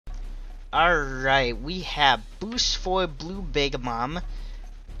Alright, we have Boost for Blue Big Mom.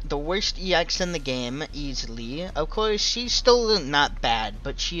 The worst EX in the game, easily. Of course, she's still not bad,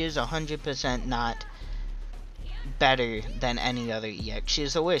 but she is 100% not better than any other EX. She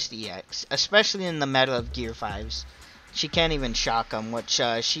is the worst EX, especially in the meta of Gear 5s. She can't even shock them, which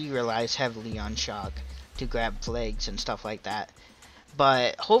she relies heavily on shock to grab flags and stuff like that.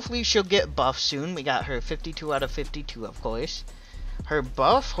 But hopefully she'll get buffed soon. We got her 52 out of 52, of course. Her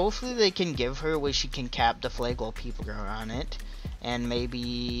buff, hopefully they can give her where she can cap the flag while people are on it. And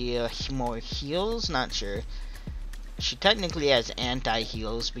maybe more heals, not sure. She technically has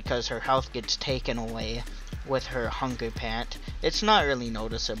anti-heals because her health gets taken away with her hunger pant. It's not really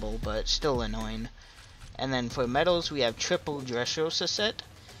noticeable, but still annoying. And then for medals, we have triple Dressrosa set.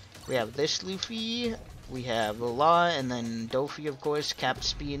 We have this Luffy, we have Law, and then Dofi, of course, cap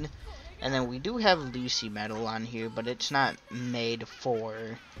speed. And then we do have Lucy medal on here, but it's not made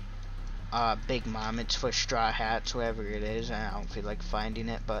for Big Mom. It's for Straw Hats, wherever it is. I don't feel like finding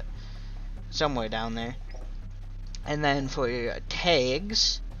it, but somewhere down there. And then for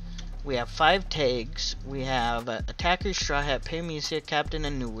tags, we have 5 tags. We have Attacker, Straw Hat, Paramecia, Captain,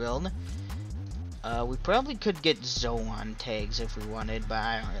 and New World. We probably could get Zoe on tags if we wanted, but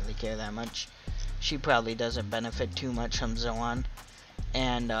I don't really care that much. She probably doesn't benefit too much from Zoan.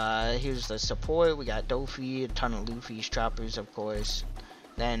 And here's the support. We got Dofi, a ton of Luffy's choppers, of course.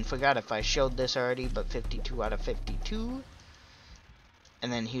 Then forgot if I showed this already, but 52 out of 52.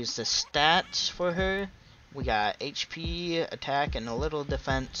 And then here's the stats for her. We got HP, attack, and a little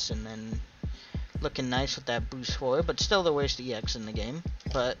defense, and then looking nice with that boost for her, but still the worst EX in the game.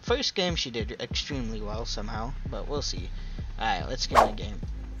 But first game she did extremely well somehow, but we'll see. Alright, let's get in the game.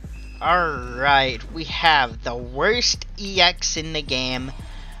 Alright, we have the worst EX in the game,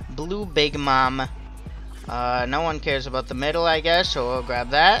 Blue Big Mom. No one cares about the middle, I guess, so we'll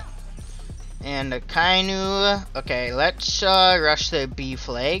grab that. And a Kainu. Okay, let's rush the B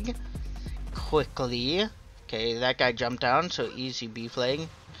flag quickly. Okay, that guy jumped down, so easy B flag.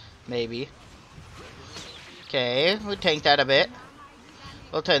 Maybe. Okay, we'll tank that a bit.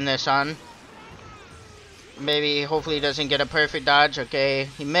 We'll turn this on. Maybe, hopefully he doesn't get a perfect dodge. Okay,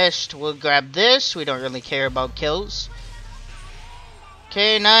 he missed. We'll grab this. We don't really care about kills.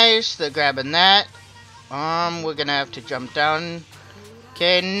 Okay, nice. They're grabbing that. We're gonna have to jump down.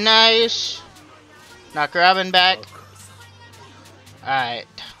 Okay, nice. Knock Robin back. Alright.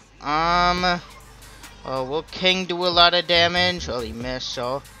 Well, will King do a lot of damage? Well, he missed,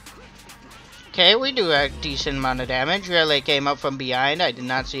 so. Okay, we do a decent amount of damage. Rayleigh came up from behind. I did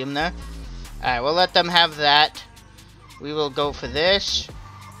not see him there. Alright, we'll let them have that. We will go for this.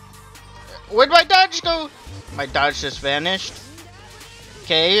 Where'd my dodge go? My dodge just vanished.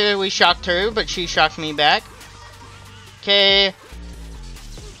 Okay, we shocked her, but she shocked me back. Okay.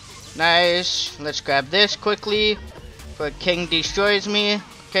 Nice. Let's grab this quickly. For King destroys me.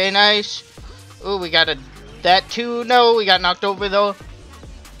 Okay, nice. Ooh, we got that too. No, we got knocked over though.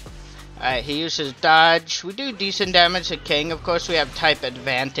 Alright, he uses dodge. We do decent damage to King. Of course, we have type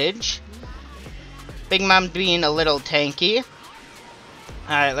advantage. Big Mom being a little tanky.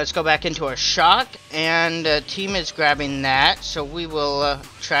 Alright, let's go back into our shock. And team is grabbing that. So we will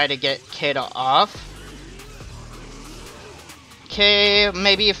try to get Kid off. Okay,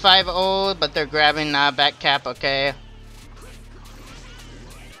 maybe a 5-0, but they're grabbing back cap, okay.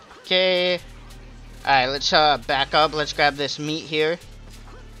 Okay. Alright, let's back up. Let's grab this meat here.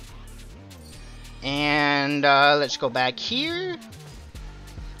 And let's go back here.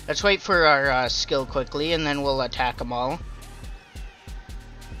 Let's wait for our skill quickly, and then we'll attack them all.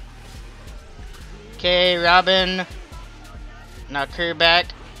 Okay, Robin. Knock her back.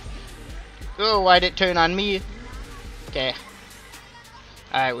 Oh, why'd it turn on me? Okay.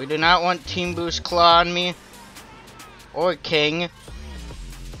 Alright, we do not want Team Boost Claw on me. Or King.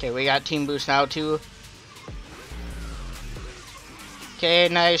 Okay, we got Team Boost now, too. Okay,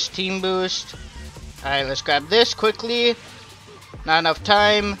 nice Team Boost. Alright, let's grab this quickly. Not enough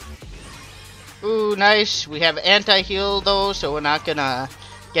time. Ooh, nice. We have anti-heal though, so we're not gonna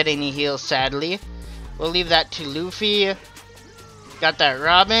get any heals, sadly. We'll leave that to Luffy. Got that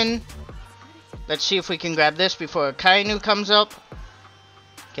Robin. Let's see if we can grab this before Kainu comes up.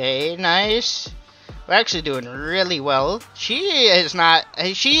 Okay, nice. We're actually doing really well. She is not.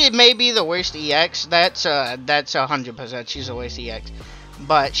 She may be the worst EX. That's 100%. She's the worst EX,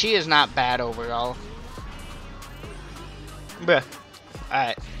 but she is not bad overall. Bruh.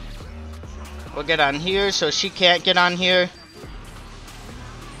 Alright. We'll get on here so she can't get on here.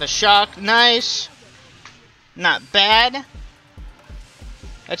 The shock, nice. Not bad.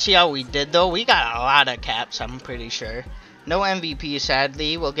 Let's see how we did though. We got a lot of caps, I'm pretty sure. No MVP,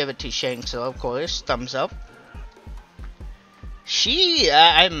 sadly. We'll give it to Shanks, though, of course. Thumbs up.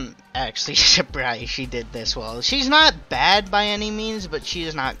 I'm actually surprised she did this well. She's not bad by any means, but she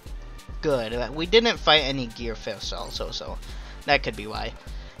is not good. We didn't fight any Gear Fifths also, so that could be why.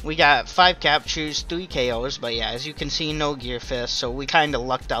 We got 5 captures, 3 KOs, but yeah, as you can see, no Gear Fifth, so we kind of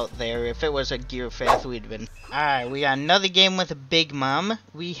lucked out there. If it was a Gear Fifth, we'd been... Alright, we got another game with a Big Mom.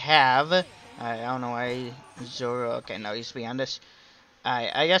 We have... I don't know why Zoro... Okay, no, he's beyond us.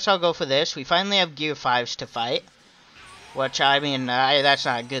 Alright, I guess I'll go for this. We finally have Gear 5s to fight. Which, I mean, that's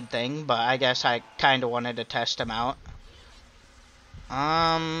not a good thing, but I guess I kind of wanted to test him out.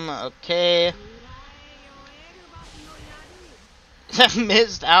 Okay... That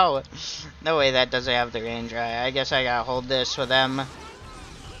missed out. No way that doesn't have the range. Right, I guess I gotta hold this for them.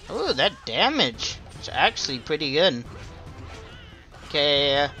 Ooh, that damage. It's actually pretty good.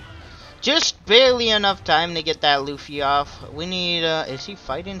 Okay. Just barely enough time to get that Luffy off. We need, is he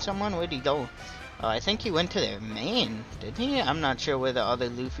fighting someone? Where'd he go? Oh, I think he went to their main. Did he? I'm not sure where the other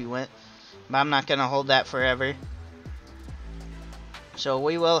Luffy went. But I'm not gonna hold that forever. So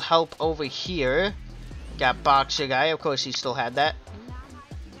we will help over here. Got Boxer Guy, of course he still had that.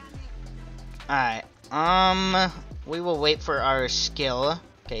 Alright, we will wait for our skill.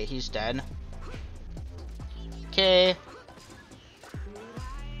 Okay, he's dead. Okay.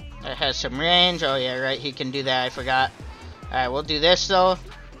 That has some range. Oh yeah, right, he can do that, I forgot. Alright, we'll do this though.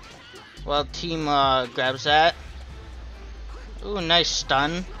 Well, team grabs that. Ooh, nice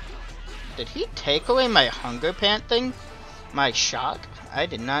stun. Did he take away my Hunger Pant thing? My shock? I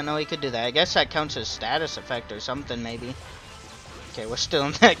did not know he could do that. I guess that counts as status effect or something, maybe. Okay, we're still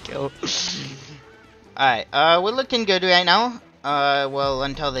in that kill. Alright, we're looking good right now. Well,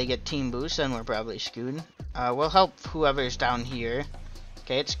 until they get team boost, then we're probably screwed. We'll help whoever's down here.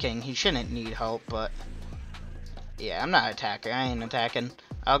 Okay, it's King. He shouldn't need help, but... Yeah, I'm not an attacker. I ain't attacking.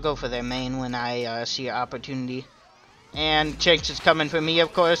 I'll go for their main when I see an opportunity. And Shanks is coming for me,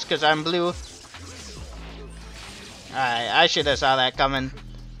 of course, because I'm blue. Alright, I should have saw that coming.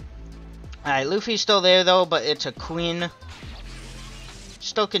 Alright, Luffy's still there though, but it's a queen.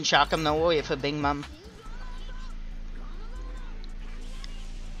 Still can shock him, no worry for Big Mom.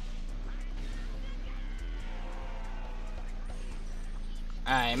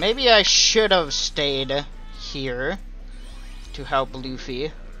 Alright, maybe I should have stayed here to help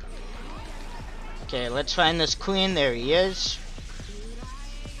Luffy. Okay, let's find this queen. There he is.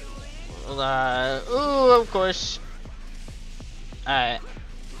 Ooh, of course. Alright.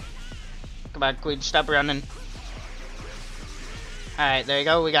 Come on, Queen, stop running. Alright, there you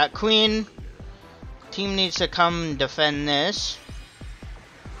go. We got Queen. Team needs to come defend this.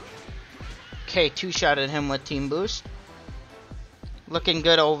 Okay, 2-shotted him with team boost. Looking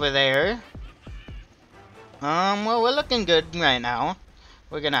good over there. Well, we're looking good right now.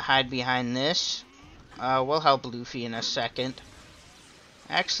 We're gonna hide behind this. We'll help Luffy in a second.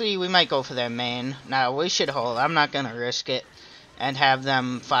 Actually, we might go for their main. Nah, we should hold. I'm not gonna risk it and have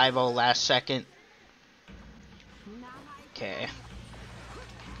them 5-0 last second. Okay.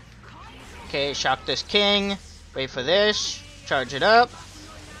 Okay, shock this king. Wait for this. Charge it up.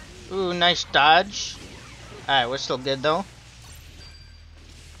 Ooh, nice dodge. Alright, we're still good though.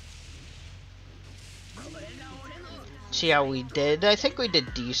 See how we did. I think we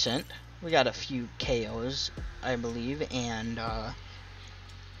did decent. We got a few KOs, I believe, and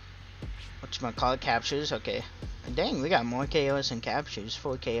whatchamacallit, captures. Okay. Dang, we got more KOs than captures.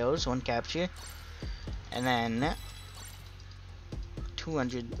 4 KOs, 1 capture. And then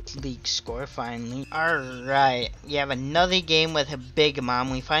 200 league score finally. Alright, we have another game with a Big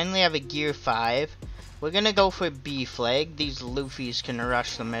Mom. We finally have a Gear 5. We're gonna go for B flag. These Luffys can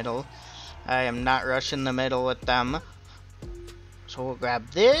rush the middle. I am not rushing the middle with them. So we'll grab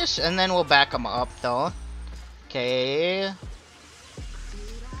this, and then we'll back them up, though. Okay.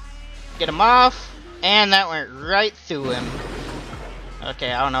 Get him off, and that went right through him. Okay,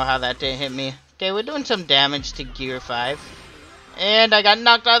 I don't know how that didn't hit me. Okay, we're doing some damage to Gear 5. And I got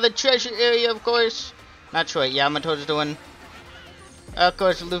knocked out of the treasure area, of course. Not sure what Yamato's doing. Of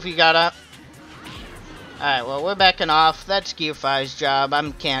course, Luffy got up. Alright, well, we're backing off. That's Gear 5's job.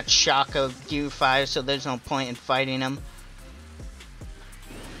 I can't shock a Gear 5, so there's no point in fighting him.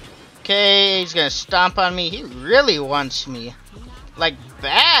 Okay, he's gonna stomp on me. He really wants me. Like,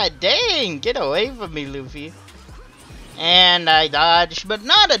 bad. Dang, get away from me, Luffy. And I dodged, but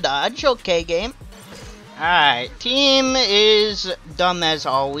not a dodge. Okay, game. Alright, team is dumb as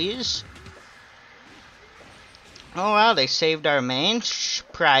always. Oh, wow, they saved our main.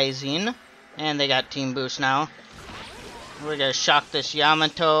 Surprising. And they got team boost now. We're gonna shock this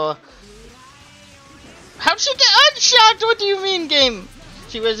Yamato. How'd she get unshocked? What do you mean, game?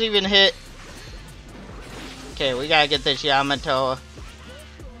 She wasn't even hit. Okay, we gotta get this Yamato.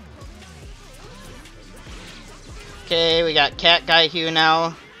 Okay, we got Cat Guy here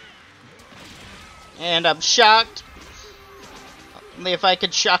now. And I'm shocked. Only if I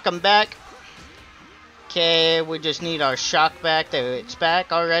could shock him back. Okay, we just need our shock back. There, it's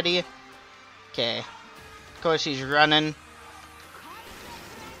back already. Okay. Of course he's running.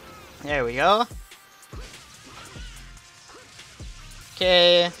 There we go.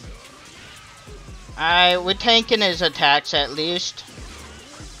 Okay. Alright, we're tanking his attacks at least.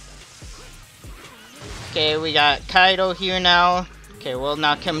 Okay, we got Kaido here now. Okay, we'll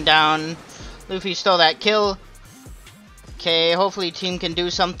knock him down. Luffy stole that kill. Okay, hopefully team can do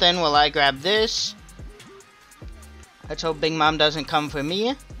something while I grab this. Let's hope Big Mom doesn't come for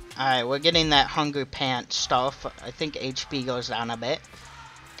me. Alright, we're getting that hunger pants stuff. I think HP goes down a bit.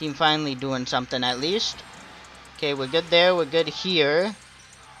 Team finally doing something at least. Okay, we're good there. We're good here.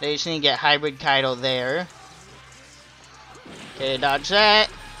 They just need to get Hybrid Kaido there. Okay, dodge that.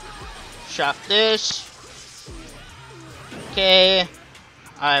 Shock this. Okay.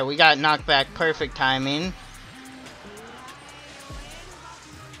 Alright, we got knocked back. Perfect timing.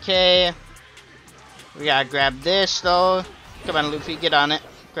 Okay. We gotta grab this though. Come on, Luffy, get on it.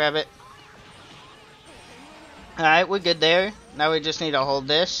 Grab it. Alright, we're good there. Now we just need to hold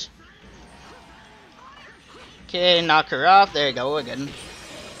this. Okay, knock her off. There you go, we're good.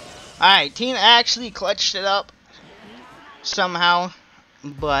 Alright, team actually clutched it up. Somehow.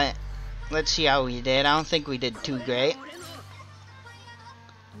 But, let's see how we did. I don't think we did too great.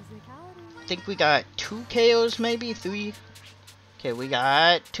 I think we got 2 KOs, maybe 3. Okay, we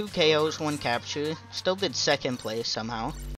got 2 KOs, 1 capture. Still did second place somehow.